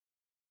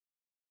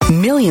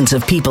Millions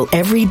of people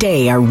every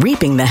day are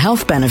reaping the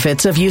health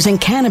benefits of using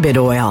cannabis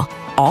oil,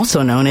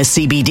 also known as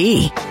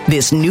CBD.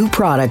 This new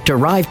product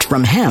derived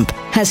from hemp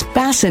has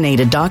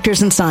fascinated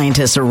doctors and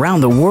scientists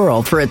around the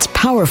world for its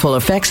powerful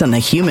effects on the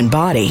human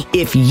body.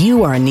 If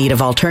you are in need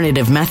of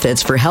alternative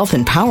methods for health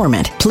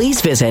empowerment, please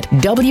visit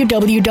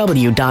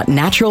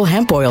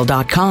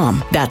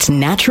www.naturalhempoil.com. That's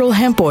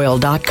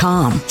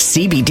naturalhempoil.com.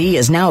 CBD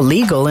is now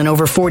legal in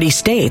over 40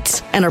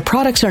 states, and our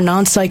products are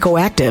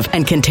non-psychoactive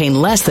and contain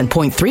less than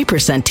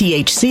 0.3%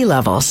 THC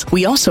levels.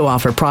 We also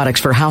offer products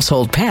for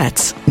household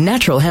pets.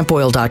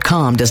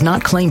 Naturalhempoil.com does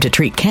not claim to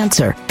treat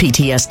cancer,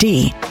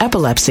 PTSD,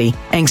 epilepsy,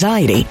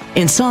 anxiety,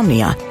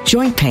 insomnia,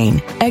 joint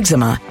pain,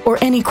 eczema, or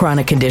any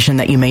chronic condition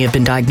that you may have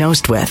been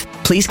diagnosed with.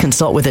 Please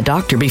consult with a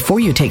doctor before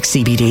you take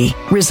CBD.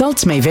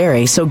 Results may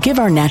vary, so give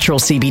our natural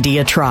CBD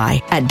a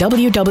try at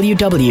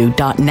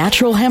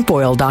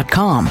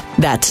www.naturalhempoil.com.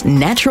 That's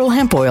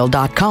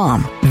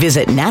naturalhempoil.com.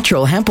 Visit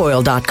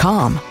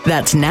naturalhempoil.com.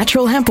 That's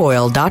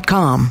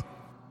naturalhempoil.com.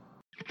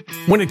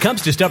 When it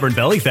comes to stubborn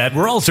belly fat,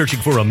 we're all searching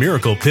for a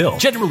miracle pill.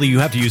 Generally, you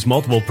have to use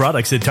multiple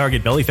products that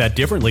target belly fat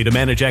differently to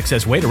manage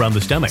excess weight around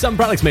the stomach. Some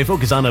products may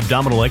focus on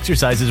abdominal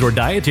exercises or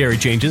dietary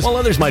changes, while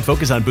others might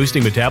focus on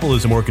boosting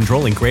metabolism or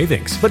controlling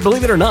cravings. But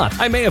believe it or not,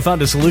 I may have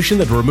found a solution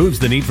that removes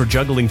the need for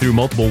juggling through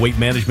multiple weight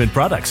management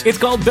products. It's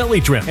called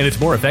Belly Trim, and it's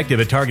more effective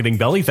at targeting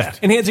belly fat,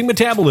 enhancing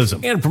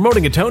metabolism, and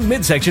promoting a toned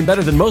midsection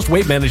better than most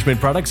weight management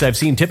products I've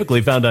seen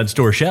typically found on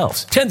store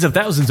shelves. Tens of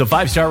thousands of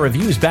 5-star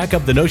reviews back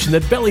up the notion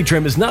that Belly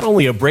Trim is not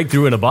only a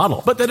breakthrough in a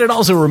bottle, but that it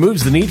also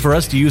removes the need for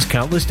us to use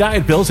countless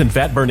diet pills and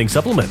fat-burning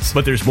supplements.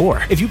 But there's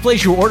more. If you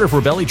place your order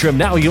for Belly Trim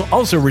now, you'll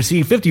also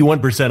receive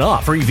 51%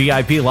 off, free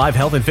VIP live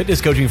health and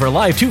fitness coaching for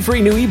life, 2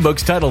 free new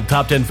ebooks titled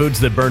Top 10 Foods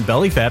That Burn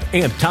Belly Fat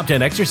and Top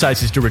 10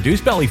 Exercises to Reduce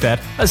Belly Fat,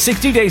 a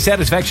 60-day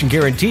satisfaction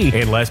guarantee,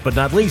 and last but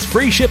not least,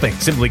 free shipping.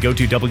 Simply go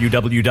to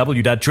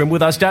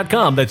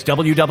www.trimwithus.com. That's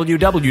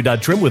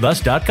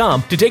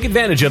www.trimwithus.com to take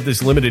advantage of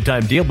this limited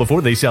time deal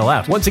before they sell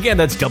out. Once again,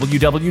 that's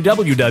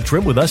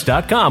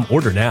www.trimwithus.com.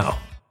 Order now.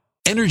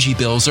 Energy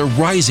bills are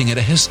rising at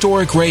a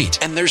historic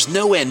rate, and there's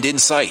no end in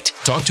sight.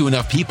 Talk to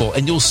enough people,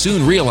 and you'll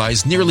soon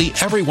realize nearly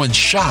everyone's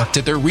shocked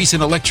at their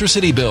recent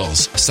electricity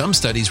bills. Some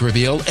studies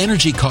reveal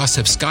energy costs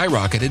have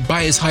skyrocketed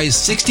by as high as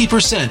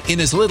 60%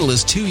 in as little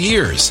as 2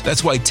 years.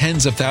 That's why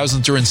tens of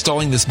thousands are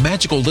installing this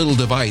magical little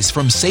device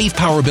from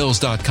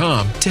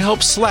SavePowerBills.com to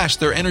help slash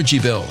their energy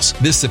bills.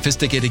 This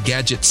sophisticated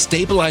gadget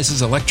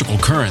stabilizes electrical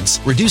currents,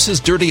 reduces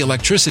dirty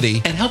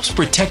electricity, and helps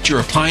protect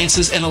your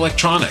appliances and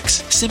electronics.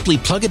 Simply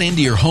plug it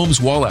into your home's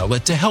wall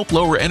outlet to help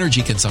lower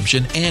energy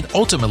consumption and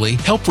ultimately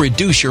help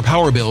reduce your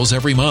power bills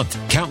every month.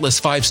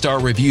 Countless 5-star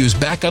reviews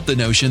back up the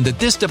notion that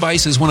this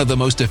device is one of the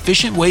most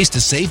efficient ways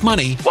to save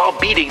money while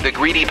beating the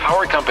greedy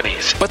power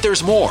companies. But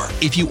there's more.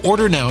 If you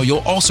order now, you'll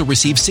also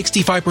receive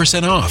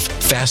 65% off,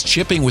 fast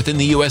shipping within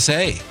the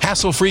USA,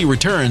 hassle-free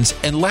returns,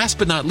 and last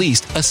but not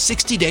least, a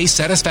 60-day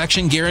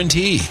satisfaction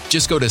guarantee.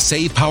 Just go to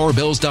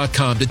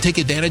SavePowerBills.com to take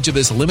advantage of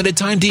this limited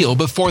time deal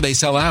before they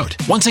sell out.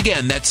 Once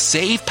again, that's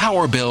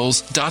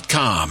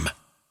SavePowerBills.com.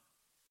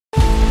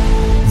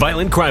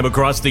 Violent crime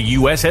across the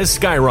U.S. has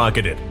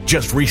skyrocketed.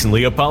 Just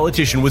recently, a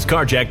politician was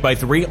carjacked by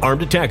 3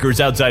 armed attackers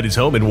outside his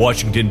home in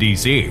Washington,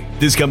 D.C.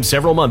 This comes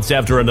several months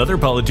after another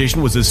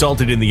politician was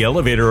assaulted in the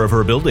elevator of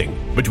her building.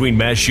 Between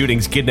mass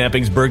shootings,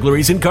 kidnappings,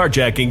 burglaries, and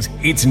carjackings,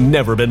 it's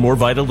never been more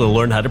vital to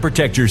learn how to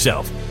protect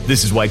yourself.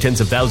 This is why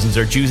tens of thousands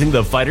are choosing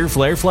the Fighter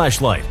Flare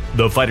flashlight.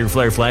 The Fighter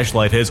Flare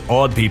flashlight has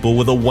awed people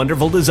with a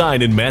wonderful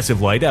design and massive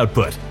light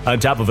output. On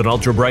top of an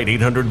ultra-bright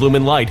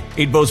 800-lumen light,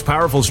 it boasts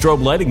powerful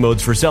strobe lighting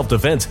modes for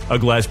self-defense, a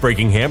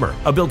glass-breaking hammer,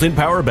 a built-in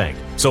power bank,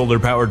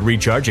 solar-powered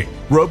recharging,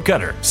 rope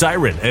cutter,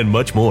 siren, and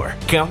much more.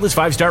 Countless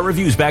 5-star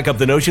reviews back up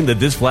the notion that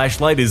this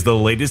flashlight is the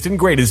latest and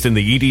greatest in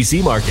the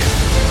EDC market.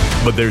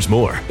 But there's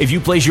more. If you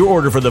place your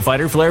order for the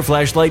Fighter Flare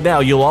flashlight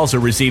now, you'll also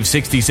receive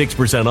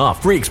 66%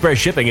 off, free express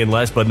shipping, and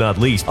last but not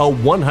least, a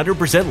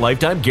 100%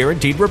 lifetime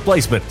guaranteed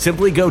replacement.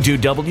 Simply go to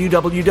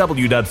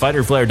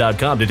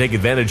www.fighterflare.com to take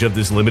advantage of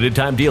this limited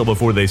time deal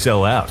before they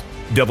sell out.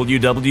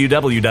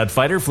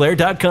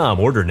 www.fighterflare.com.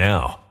 Order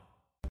now.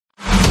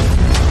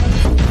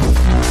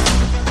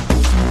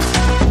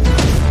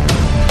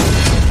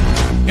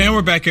 And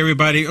we're back,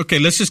 everybody. Okay,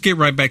 let's just get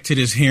right back to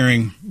this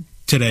hearing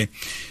today.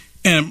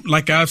 And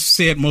like I've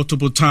said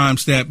multiple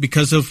times, that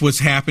because of what's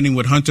happening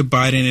with Hunter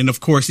Biden and, of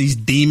course, these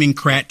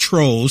Democrat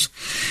trolls,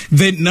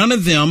 that none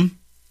of them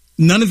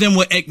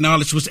will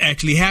acknowledge what's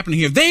actually happening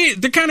here.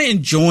 They're kind of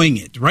enjoying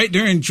it, right?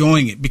 They're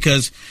enjoying it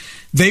because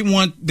they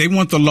want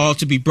the law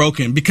to be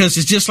broken, because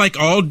it's just like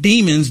all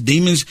demons.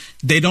 Demons,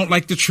 they don't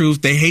like the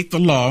truth. They hate the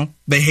law.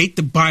 They hate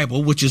the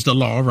Bible, which is the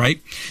law, right?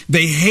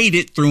 They hate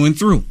it through and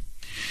through.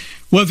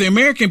 Well, the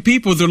American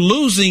people, they're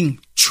losing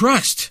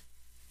trust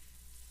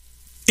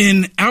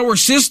in our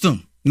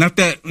system. Not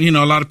that, a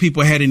lot of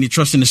people had any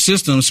trust in the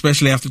system,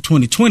 especially after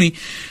 2020,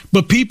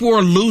 but people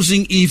are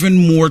losing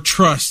even more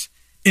trust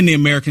in the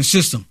American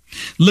system.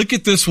 Look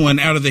at this one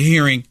out of the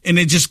hearing, and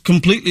it just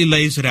completely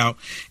lays it out.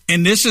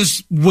 And this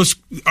is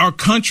our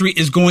country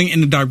is going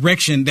in the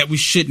direction that we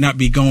should not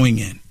be going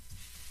in.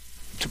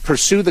 to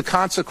pursue the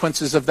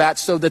consequences of that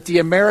so that the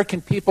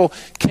American people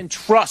can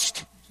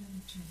trust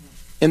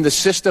in the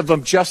system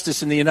of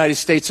justice in the United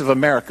States of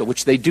America,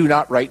 which they do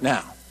not right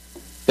now.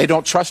 They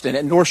don't trust in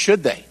it, nor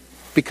should they,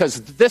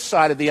 because this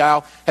side of the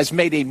aisle has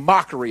made a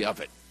mockery of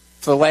it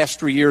for the last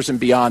 3 years and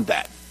beyond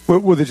that.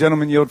 Will the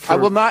gentleman yield for... I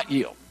will not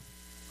yield.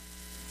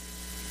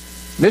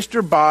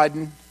 Mr.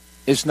 Biden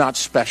is not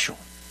special.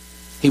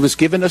 He was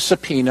given a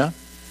subpoena.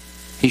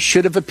 He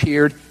should have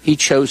appeared. He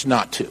chose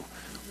not to.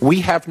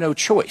 We have no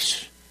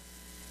choice.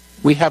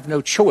 We have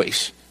no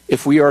choice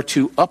if we are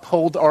to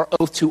uphold our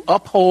oath to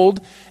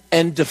uphold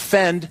and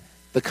defend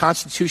the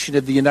Constitution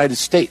of the United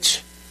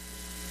States.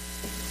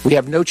 We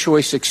have no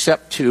choice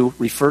except to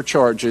refer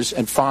charges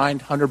and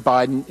find Hunter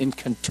Biden in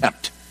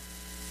contempt.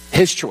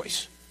 His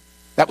choice.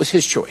 That was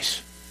his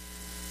choice.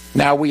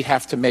 Now we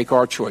have to make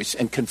our choice.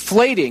 And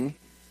conflating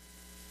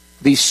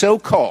the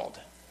so-called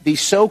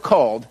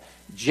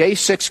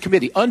J6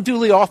 committee,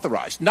 unduly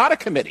authorized, not a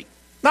committee,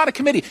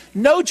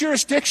 no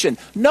jurisdiction,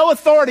 no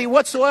authority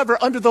whatsoever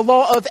under the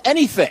law of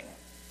anything.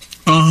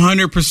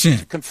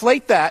 100%.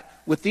 Conflate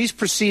that with these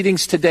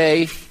proceedings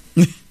today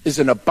is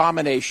an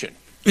abomination.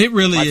 It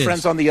really is. My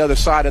friends on the other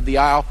side of the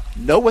aisle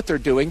know what they're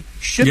doing,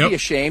 should be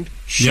ashamed,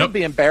 should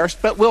be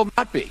embarrassed, but will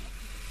not be,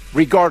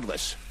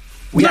 regardless.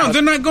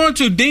 They're not going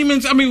to.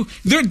 Demons, I mean,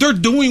 they're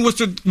doing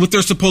what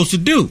they're supposed to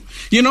do.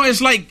 You know, it's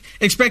like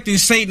expecting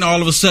Satan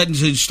all of a sudden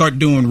to start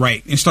doing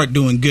right and start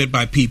doing good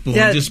by people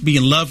and just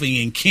being loving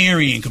and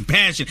caring and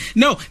compassionate.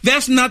 No,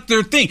 that's not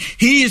their thing.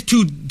 He is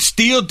to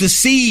steal,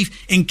 deceive,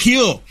 and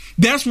kill.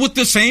 That's what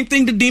the same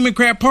thing the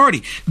Democrat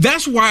Party.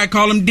 That's why I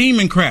call them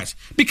Democrats,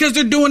 because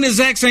they're doing the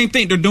exact same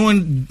thing. They're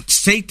doing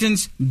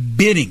Satan's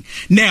bidding.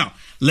 Now,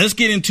 let's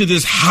get into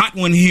this hot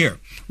one here.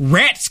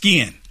 Rat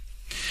skin.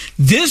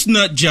 This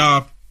nut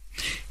job,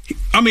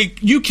 I mean,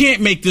 you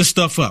can't make this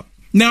stuff up.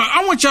 Now,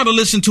 I want y'all to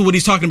listen to what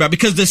he's talking about,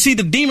 because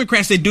the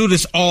Democrats, they do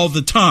this all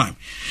the time.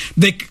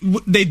 They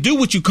do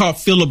what you call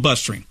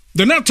filibustering.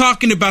 They're not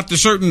talking about the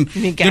certain...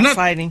 You mean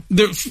gaslighting?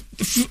 They're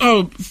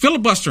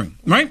filibustering,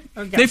 right?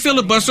 They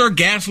filibuster or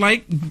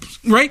gaslight,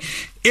 right?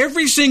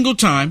 Every single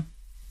time.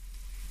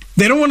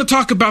 They don't want to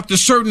talk about the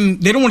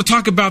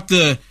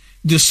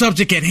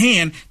subject at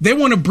hand. They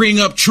want to bring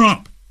up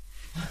Trump,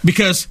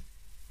 because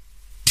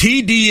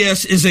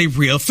TDS is a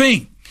real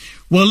thing.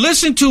 Well,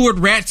 listen to what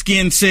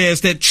Ratskin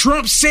says that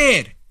Trump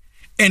said,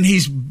 and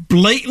he's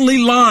blatantly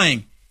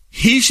lying.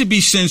 He should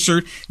be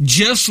censored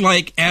just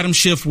like Adam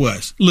Schiff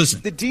was.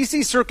 Listen. The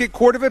D.C. Circuit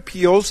Court of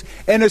Appeals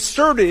and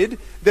asserted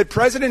that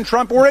President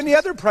Trump, or any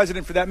other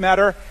president for that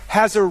matter,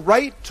 has a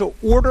right to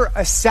order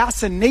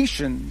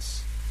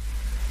assassinations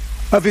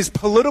of his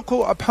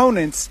political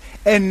opponents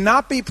and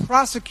not be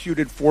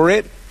prosecuted for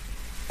it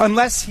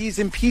unless he's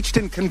impeached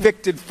and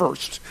convicted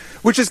first,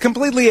 which is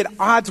completely at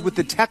odds with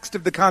the text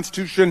of the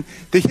Constitution,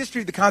 the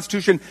history of the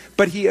Constitution.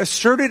 But he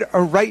asserted a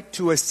right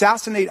to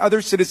assassinate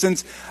other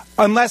citizens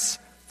unless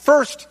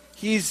first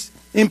he's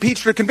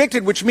impeached or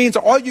convicted, which means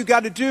all you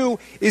got to do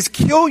is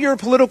kill your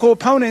political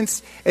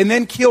opponents and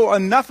then kill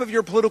enough of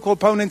your political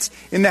opponents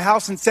in the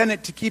House and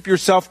Senate to keep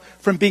yourself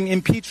from being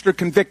impeached or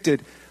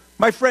convicted.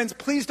 My friends,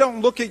 please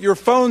don't look at your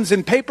phones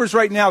and papers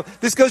right now.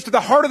 This goes to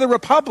the heart of the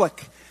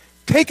republic.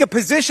 Take a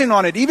position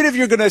on it. Even if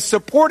you're going to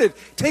support it,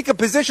 take a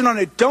position on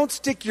it. Don't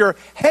stick your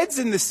heads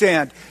in the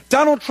sand.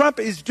 Donald Trump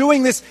is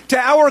doing this to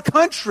our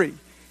country.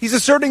 He's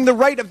asserting the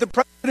right of the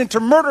president to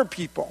murder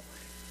people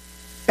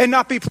and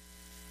not be...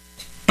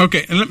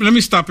 Okay, and let me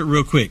stop it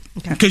real quick,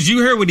 because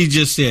you heard what he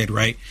just said,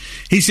 right?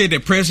 He said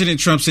that President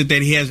Trump said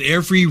that he has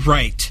every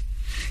right.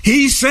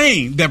 He's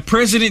saying that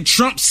President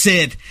Trump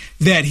said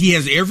that he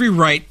has every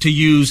right to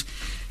use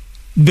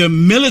the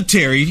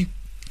military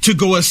to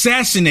go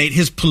assassinate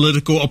his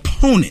political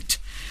opponent.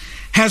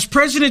 Has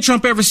President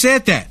Trump ever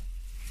said that?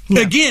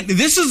 No. Again,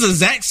 this is the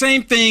exact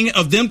same thing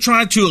of them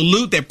trying to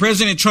allude that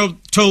President Trump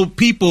told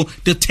people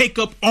to take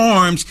up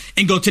arms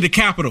and go to the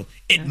Capitol.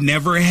 It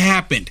never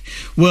happened.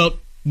 Well,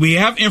 we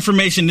have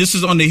information. This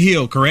is on the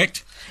Hill,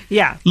 correct?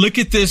 Yeah. Look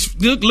at this.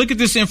 Look at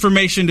this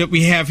information that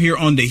we have here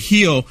on the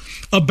Hill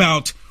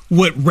about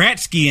what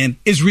Ratskin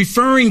is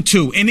referring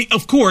to. And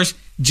of course,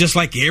 just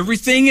like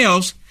everything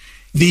else,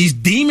 these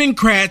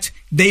Democrats,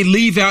 they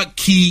leave out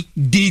key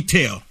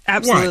detail.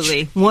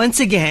 Absolutely. Watch. Once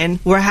again,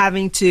 we're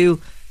having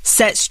to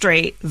set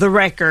straight the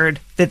record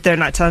that they're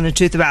not telling the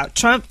truth about.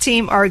 Trump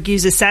team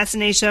argues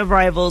assassination of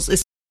rivals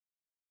is...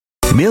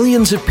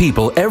 Millions of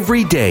people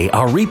every day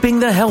are reaping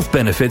the health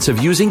benefits of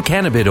using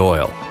cannabis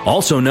oil,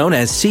 also known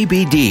as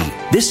CBD.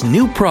 This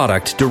new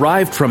product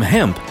derived from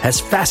hemp has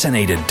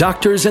fascinated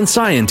doctors and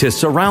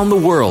scientists around the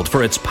world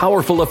for its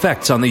powerful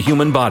effects on the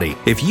human body.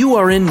 If you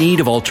are in need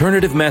of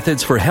alternative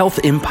methods for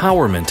health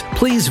empowerment,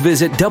 please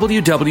visit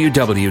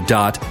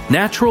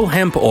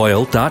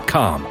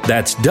www.naturalhempoil.com.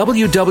 That's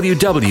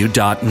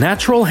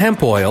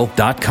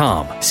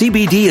www.naturalhempoil.com.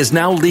 CBD is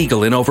now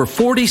legal in over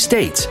 40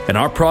 states, and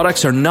our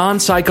products are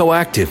non-psychoactive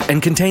psychoactive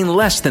and contain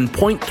less than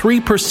 0.3%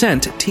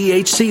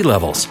 THC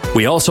levels.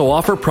 We also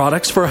offer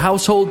products for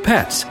household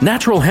pets.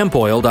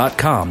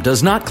 NaturalHempOil.com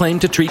does not claim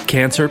to treat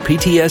cancer,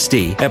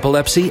 PTSD,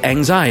 epilepsy,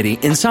 anxiety,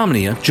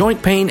 insomnia,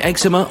 joint pain,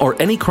 eczema, or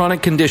any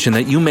chronic condition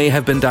that you may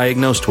have been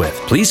diagnosed with.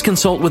 Please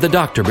consult with a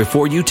doctor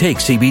before you take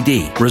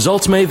CBD.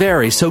 Results may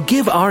vary, so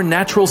give our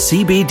natural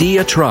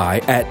CBD a try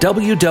at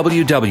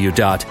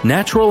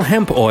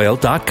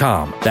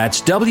www.naturalhempoil.com.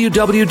 That's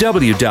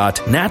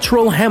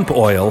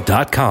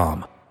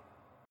www.naturalhempoil.com.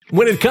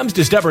 When it comes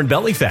to stubborn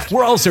belly fat,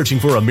 we're all searching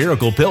for a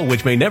miracle pill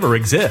which may never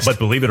exist. But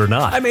believe it or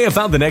not, I may have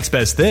found the next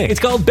best thing. It's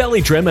called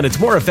Belly Trim, and it's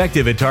more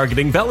effective at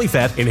targeting belly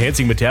fat,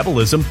 enhancing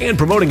metabolism, and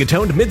promoting a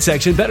toned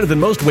midsection better than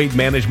most weight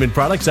management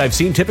products I've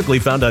seen typically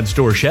found on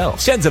store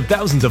shelves. Tens of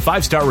thousands of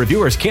 5-star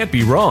reviewers can't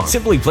be wrong.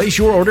 Simply place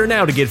your order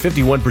now to get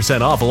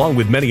 51% off along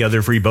with many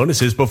other free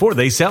bonuses before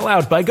they sell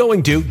out by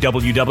going to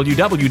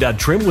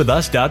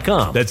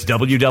www.trimwithus.com. That's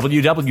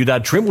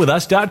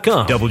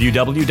www.trimwithus.com.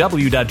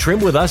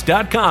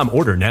 www.trimwithus.com.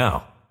 Order now.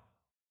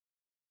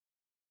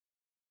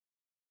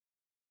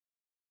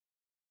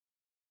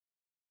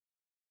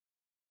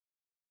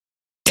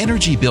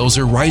 Energy bills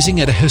are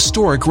rising at a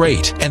historic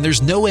rate, and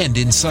there's no end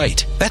in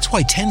sight. That's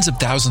why tens of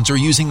thousands are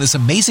using this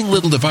amazing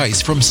little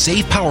device from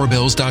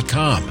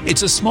SavePowerBills.com.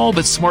 It's a small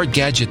but smart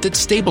gadget that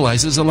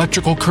stabilizes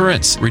electrical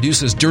currents,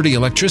 reduces dirty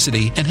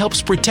electricity, and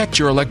helps protect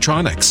your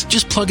electronics.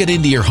 Just plug it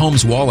into your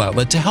home's wall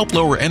outlet to help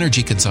lower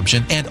energy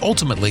consumption and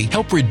ultimately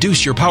help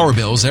reduce your power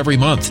bills every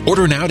month.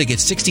 Order now to get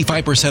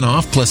 65%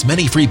 off plus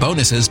many free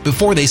bonuses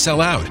before they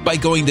sell out by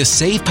going to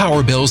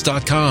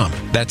SavePowerBills.com.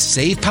 That's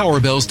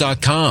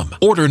SavePowerBills.com.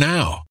 Order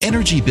now.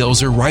 Energy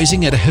bills are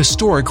rising at a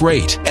historic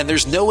rate, and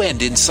there's no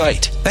end in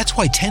sight. That's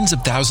why tens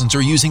of thousands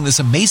are using this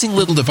amazing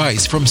little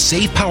device from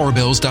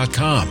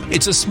SavePowerBills.com.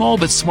 It's a small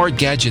but smart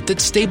gadget that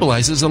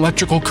stabilizes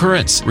electrical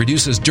currents,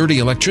 reduces dirty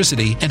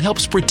electricity, and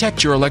helps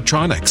protect your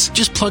electronics.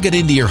 Just plug it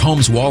into your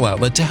home's wall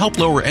outlet to help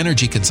lower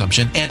energy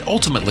consumption and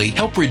ultimately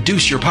help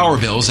reduce your power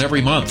bills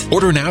every month.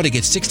 Order now to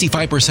get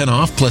 65%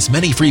 off plus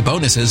many free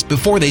bonuses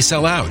before they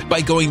sell out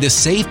by going to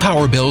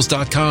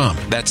SavePowerBills.com.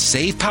 That's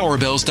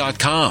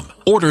SavePowerBills.com.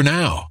 Order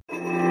now.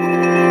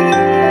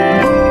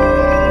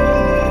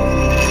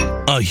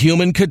 A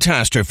human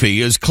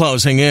catastrophe is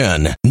closing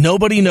in.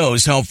 Nobody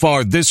knows how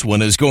far this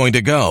one is going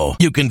to go.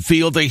 You can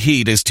feel the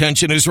heat as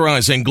tension is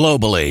rising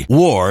globally.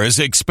 War is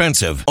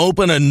expensive.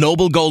 Open a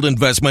Noble Gold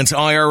Investments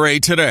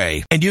IRA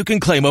today, and you can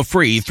claim a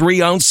free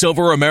 3-ounce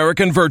silver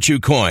American Virtue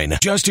coin.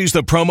 Just use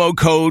the promo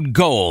code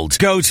GOLD.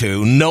 Go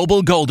to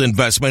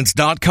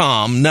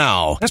noblegoldinvestments.com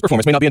now. Past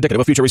performance may not be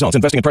indicative of future results.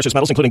 Investing in precious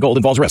metals, including gold,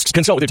 involves risks.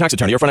 Consult with your tax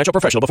attorney or financial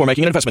professional before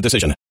making an investment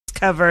decision.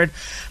 Covered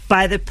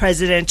by the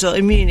presidential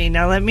immunity.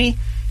 Now, let me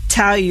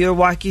tell you or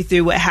walk you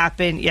through what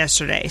happened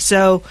yesterday.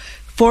 So,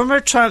 former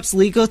Trump's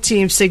legal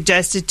team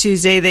suggested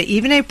Tuesday that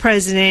even a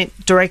president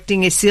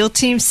directing a SEAL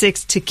Team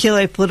 6 to kill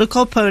a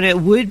political opponent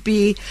would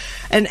be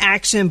an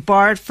action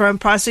barred from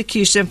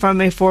prosecution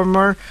from a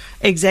former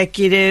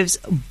executive's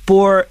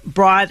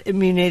broad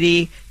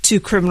immunity to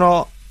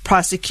criminal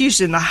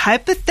prosecution. The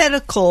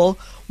hypothetical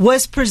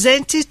was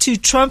presented to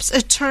Trump's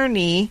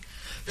attorney,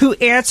 who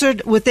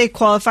answered with a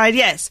qualified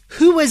yes.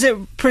 Who was it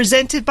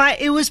presented by?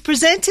 It was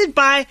presented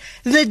by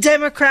the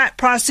Democrat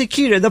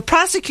prosecutor. The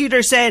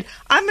prosecutor said,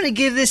 I'm going to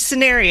give this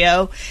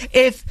scenario.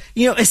 If,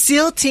 a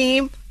SEAL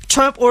team,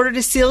 Trump ordered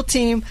a SEAL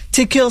team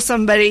to kill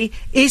somebody,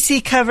 is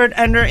he covered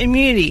under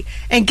immunity?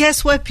 And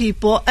guess what,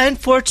 people?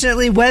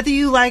 Unfortunately, whether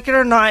you like it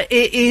or not,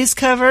 it is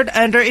covered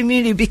under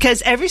immunity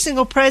because every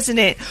single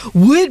president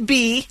would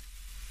be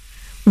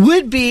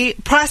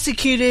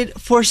prosecuted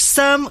for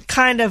some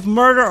kind of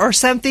murder or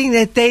something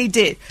that they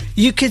did.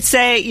 You could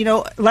say,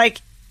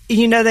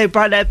 they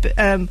brought up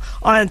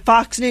on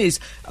Fox News,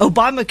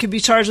 Obama could be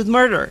charged with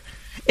murder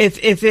if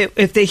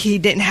he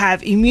didn't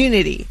have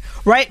immunity,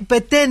 right?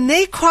 But then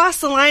they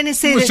cross the line and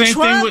say that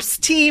Trump's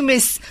team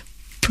is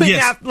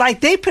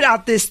they put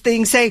out this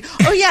thing saying,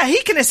 oh yeah,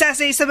 he can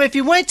assassinate somebody if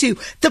he went to.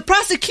 The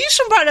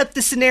prosecution brought up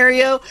the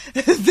scenario.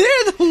 They're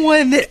the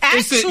one that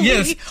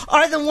actually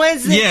are the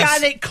ones that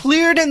got it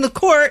cleared in the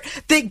court.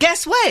 That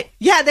guess what?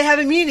 Yeah, they have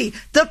immunity.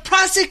 The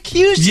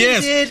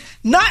prosecution did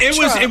not.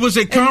 It was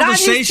a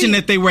conversation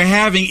that they were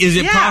having. Is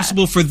it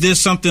possible for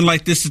something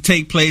like this to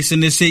take place?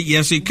 And they said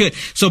yes, it could.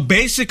 So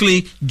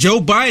basically, Joe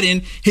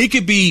Biden,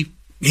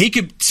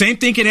 same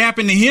thing could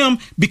happen to him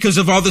because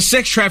of all the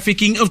sex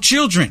trafficking of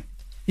children.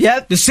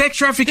 Yep. The sex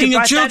trafficking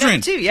of children.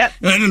 Too, yep.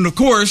 And then of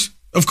course,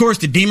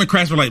 the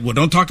Democrats were like, well,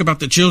 don't talk about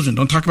the children.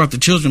 Don't talk about the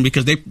children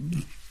because they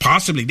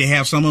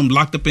have some of them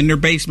locked up in their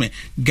basement.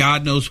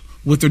 God knows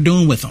what they're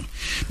doing with them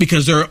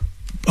because they're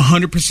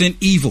 100%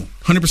 evil.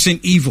 100%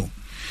 evil.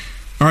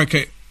 All right,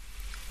 okay.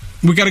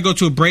 We got to go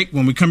to a break.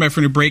 When we come back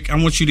from the break,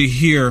 I want you to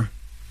hear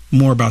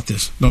more about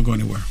this. Don't go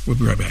anywhere. We'll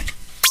be right back.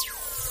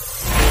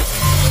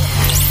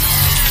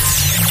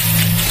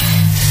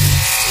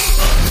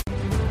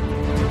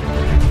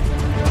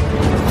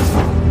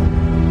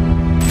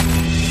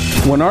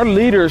 When our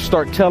leaders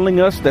start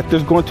telling us that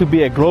there's going to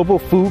be a global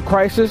food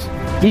crisis,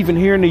 even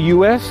here in the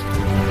U.S.,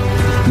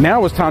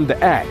 Now it's time to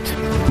act.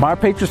 My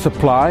Patriot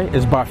Supply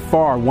is by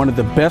far one of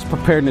the best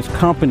preparedness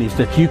companies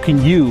that you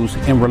can use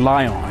and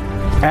rely on.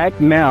 Act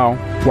now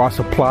while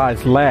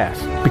supplies last,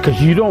 because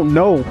you don't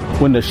know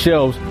when the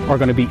shelves are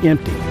going to be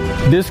empty.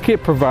 This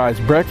kit provides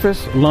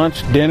breakfast,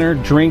 lunch, dinner,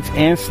 drinks,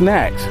 and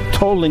snacks,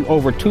 totaling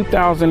over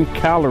 2,000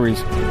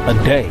 calories a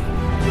day.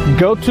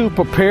 Go to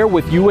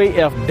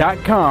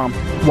preparewithuaf.com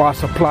while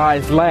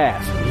supplies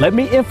last. Let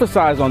me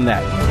emphasize on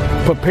that.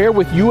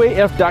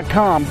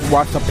 Preparewithuaf.com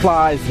while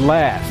supplies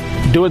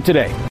last. Do it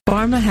today.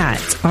 Pharma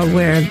hats are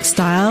where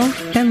style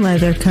and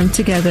leather come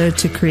together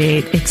to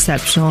create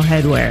exceptional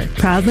headwear.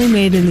 Proudly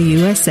made in the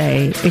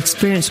USA,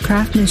 experience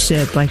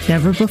craftsmanship like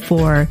never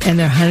before, and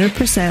they're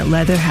 100%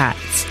 leather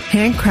hats,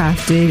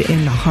 handcrafted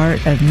in the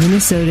heart of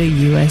Minnesota,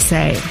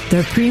 USA.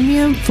 Their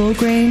premium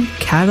full-grain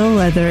cattle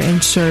leather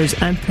ensures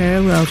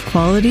unparalleled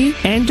quality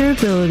and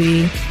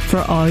durability for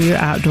all your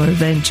outdoor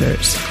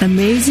ventures.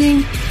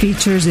 Amazing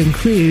features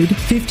include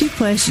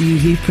 50-plus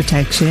UV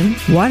protection,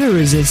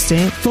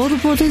 water-resistant,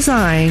 foldable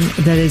design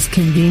that is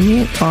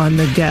convenient on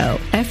the go.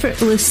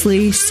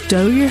 Effortlessly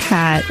stow your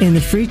hat in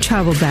the free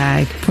travel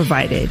bag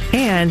provided,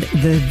 and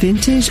the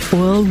vintage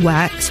oiled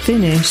wax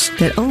finish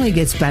that only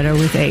gets better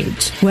with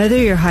age. Whether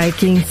you're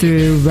hiking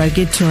through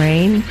rugged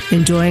terrain,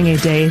 enjoying a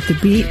day at the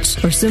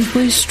beach, or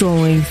simply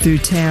strolling through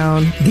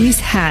town, these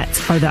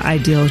hats are the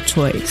ideal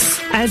choice.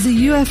 As a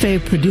UFA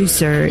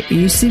producer,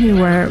 you see me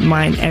wear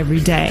mine every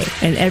day,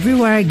 and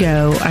everywhere I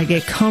go, I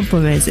get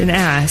compliments and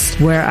asked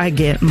where I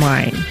get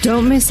mine.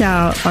 Don't miss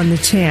out on the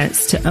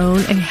chance to own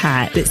a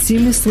hat that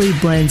seamlessly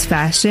blends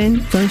fashion,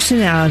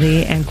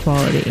 functionality, and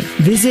quality.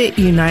 Visit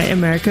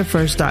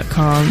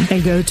UniteAmericaFirst.com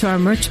and go to our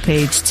merch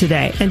page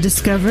today and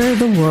discover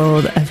the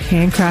world of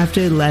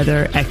handcrafted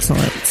leather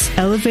excellence.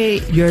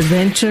 Elevate your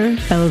adventure,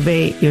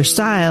 elevate your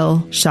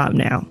style. Shop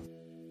now.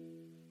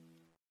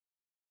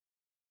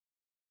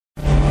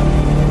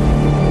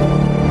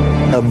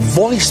 A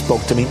voice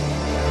spoke to me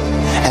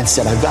and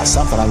said, I've got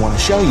something I want to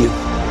show you.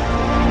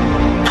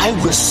 I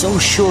was so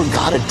sure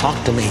God had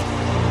talked to me.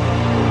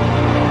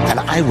 And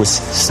I was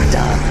stunned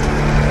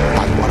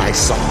by what I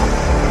saw.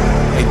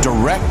 A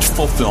direct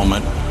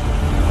fulfillment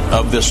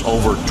of this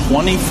over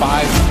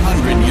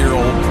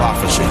 2,500-year-old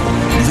prophecy.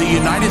 The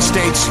United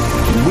States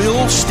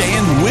will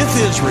stand with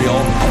Israel.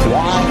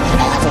 Why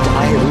haven't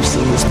I ever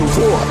seen this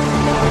before?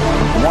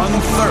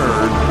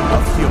 1/3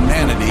 of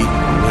humanity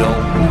will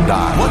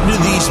die. What do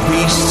these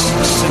beasts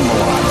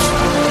symbolize?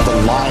 The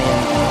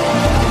lion,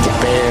 the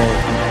bear,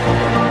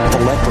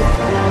 the leopard.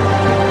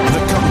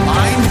 The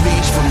combined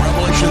beast from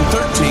Revelation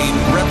 13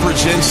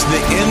 represents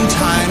the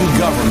end-time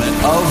government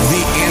of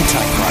the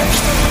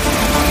Antichrist.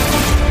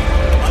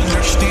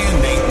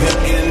 Understanding the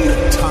end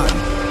time.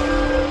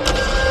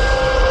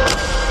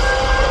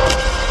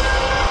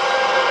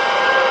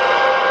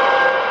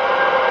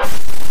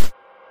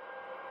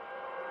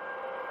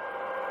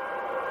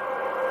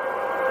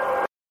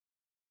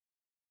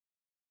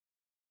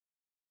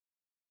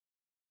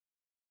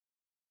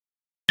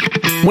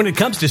 When it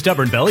comes to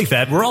stubborn belly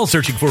fat, we're all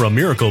searching for a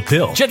miracle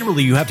pill.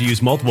 Generally, you have to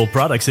use multiple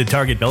products that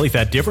target belly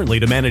fat differently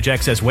to manage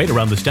excess weight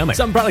around the stomach.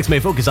 Some products may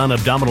focus on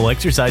abdominal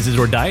exercises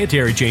or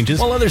dietary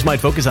changes, while others might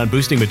focus on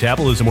boosting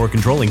metabolism or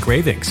controlling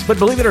cravings. But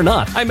believe it or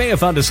not, I may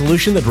have found a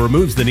solution that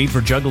removes the need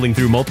for juggling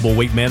through multiple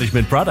weight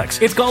management products.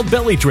 It's called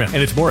Belly Trim,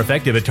 and it's more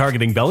effective at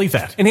targeting belly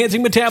fat,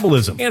 enhancing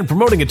metabolism, and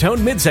promoting a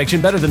toned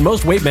midsection better than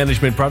most weight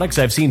management products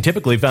I've seen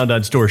typically found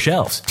on store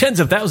shelves.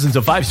 Tens of thousands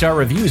of 5-star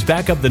reviews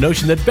back up the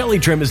notion that Belly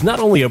Trim is not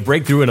only a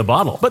breakthrough in a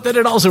bottle, but that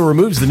it also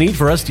removes the need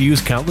for us to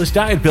use countless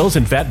diet pills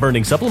and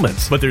fat-burning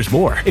supplements. But there's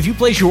more. If you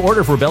place your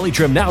order for Belly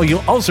Trim now,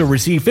 you'll also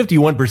receive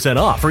 51%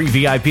 off, free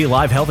VIP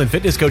live health and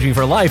fitness coaching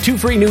for life, 2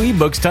 free new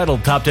ebooks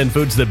titled Top 10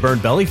 Foods That Burn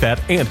Belly Fat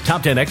and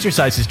Top 10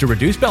 Exercises to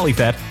Reduce Belly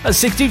Fat, a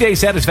 60-day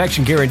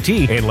satisfaction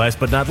guarantee, and last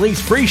but not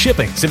least, free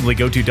shipping. Simply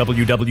go to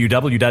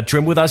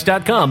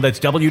www.trimwithus.com.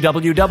 That's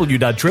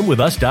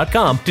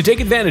www.trimwithus.com to take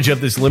advantage of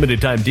this limited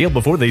time deal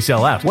before they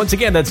sell out. Once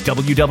again, that's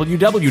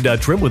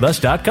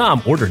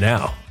www.trimwithus.com. Order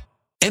now.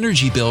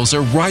 Energy bills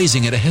are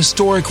rising at a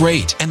historic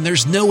rate, and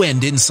there's no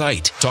end in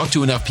sight. Talk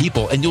to enough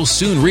people, and you'll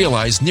soon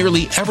realize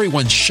nearly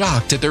everyone's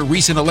shocked at their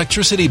recent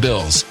electricity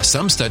bills.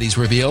 Some studies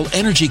reveal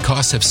energy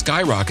costs have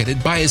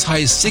skyrocketed by as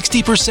high as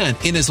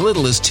 60% in as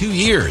little as 2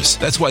 years.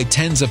 That's why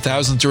tens of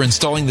thousands are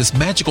installing this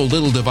magical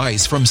little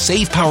device from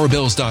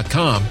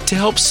SavePowerBills.com to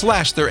help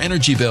slash their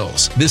energy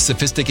bills. This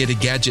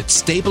sophisticated gadget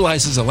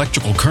stabilizes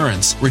electrical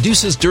currents,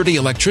 reduces dirty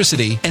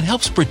electricity, and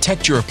helps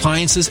protect your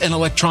appliances and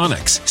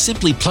electronics.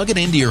 Simply plug it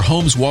into your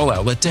home's wall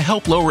outlet to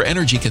help lower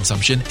energy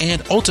consumption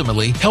and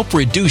ultimately help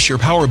reduce your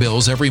power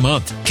bills every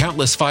month.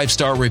 Countless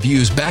 5-star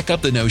reviews back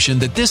up the notion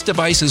that this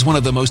device is one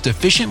of the most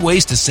efficient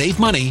ways to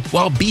save money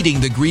while beating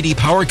the greedy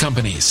power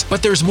companies.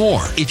 But there's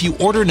more. If you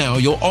order now,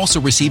 you'll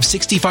also receive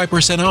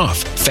 65% off,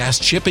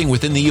 fast shipping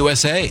within the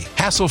USA,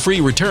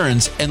 hassle-free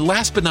returns, and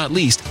last but not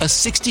least, a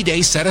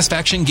 60-day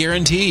satisfaction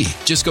guarantee.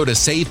 Just go to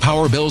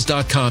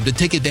SavePowerBills.com to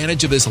take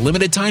advantage of this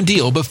limited time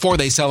deal before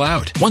they sell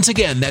out. Once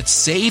again, that's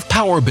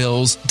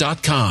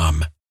SavePowerBills.com.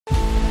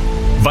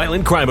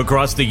 Violent crime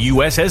across the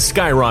U.S. has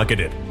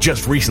skyrocketed.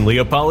 Just recently,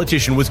 a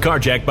politician was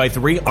carjacked by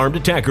 3 armed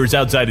attackers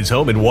outside his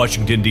home in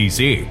Washington,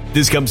 D.C.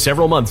 This comes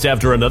several months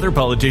after another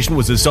politician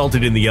was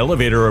assaulted in the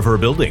elevator of her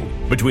building.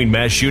 Between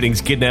mass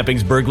shootings,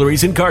 kidnappings,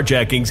 burglaries, and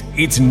carjackings,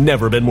 it's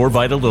never been more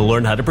vital to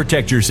learn how to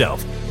protect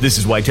yourself. This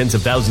is why tens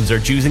of thousands are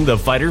choosing the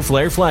Fighter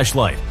Flare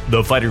flashlight.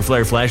 The Fighter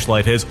Flare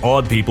flashlight has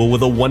awed people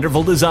with a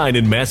wonderful design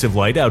and massive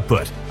light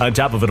output. On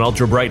top of an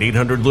ultra-bright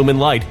 800 lumen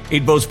light,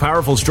 it boasts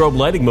powerful strobe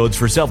lighting modes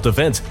for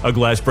self-defense, a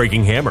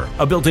glass-breaking hammer,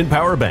 a built-in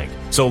power bank,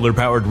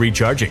 solar-powered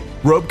recharging,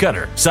 rope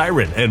cutter,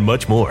 siren, and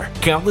much more.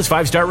 Countless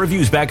 5-star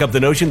reviews back up the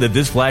notion that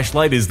this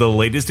flashlight is the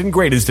latest and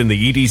greatest in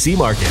the EDC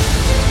market.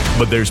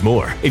 But there's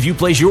more. If you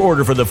place your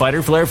order for the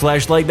Fighter Flare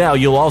flashlight now,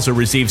 you'll also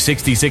receive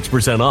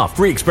 66% off,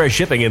 free express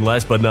shipping, and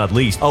last but not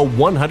least, a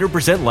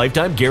 100%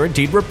 lifetime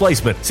guaranteed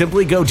replacement.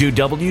 Simply go to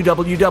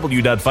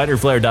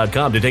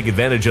www.fighterflare.com to take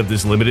advantage of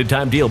this limited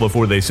time deal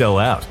before they sell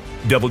out.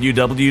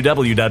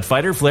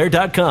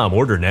 www.fighterflare.com.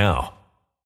 Order now.